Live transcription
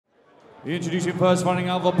Introducing first, finding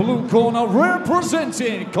out the blue corner,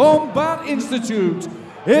 representing Combat Institute,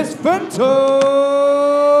 is Fenton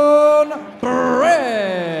Brett.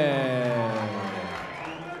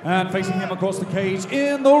 And facing him across the cage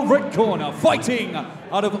in the red corner, fighting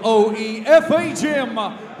out of OEFA Gym,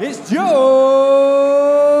 is George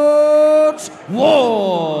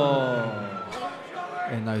Ward.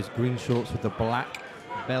 In those green shorts with the black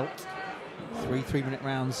belt. 3 3-minute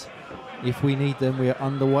rounds. If we need them, we are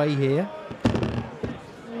underway here.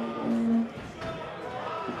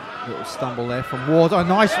 Little stumble there from Ward. Oh,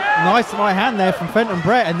 nice right hand there from Fenton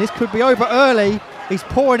Brett, and this could be over early. He's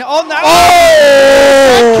pouring it on that. Oh!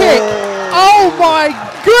 Head kick! Oh my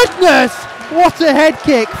goodness! What a head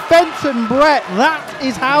kick, Fenton Brett. That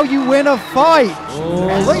is how you win a fight.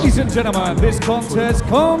 Oh, ladies and gentlemen, this contest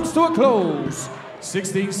comes to a close.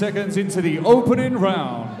 16 seconds into the opening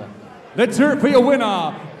round. Let's hear it for your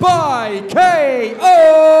winner by KO,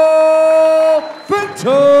 Fenton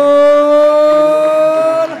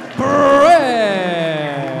Brett.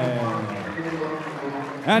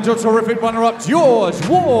 And your terrific runner-up, George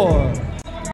Ward.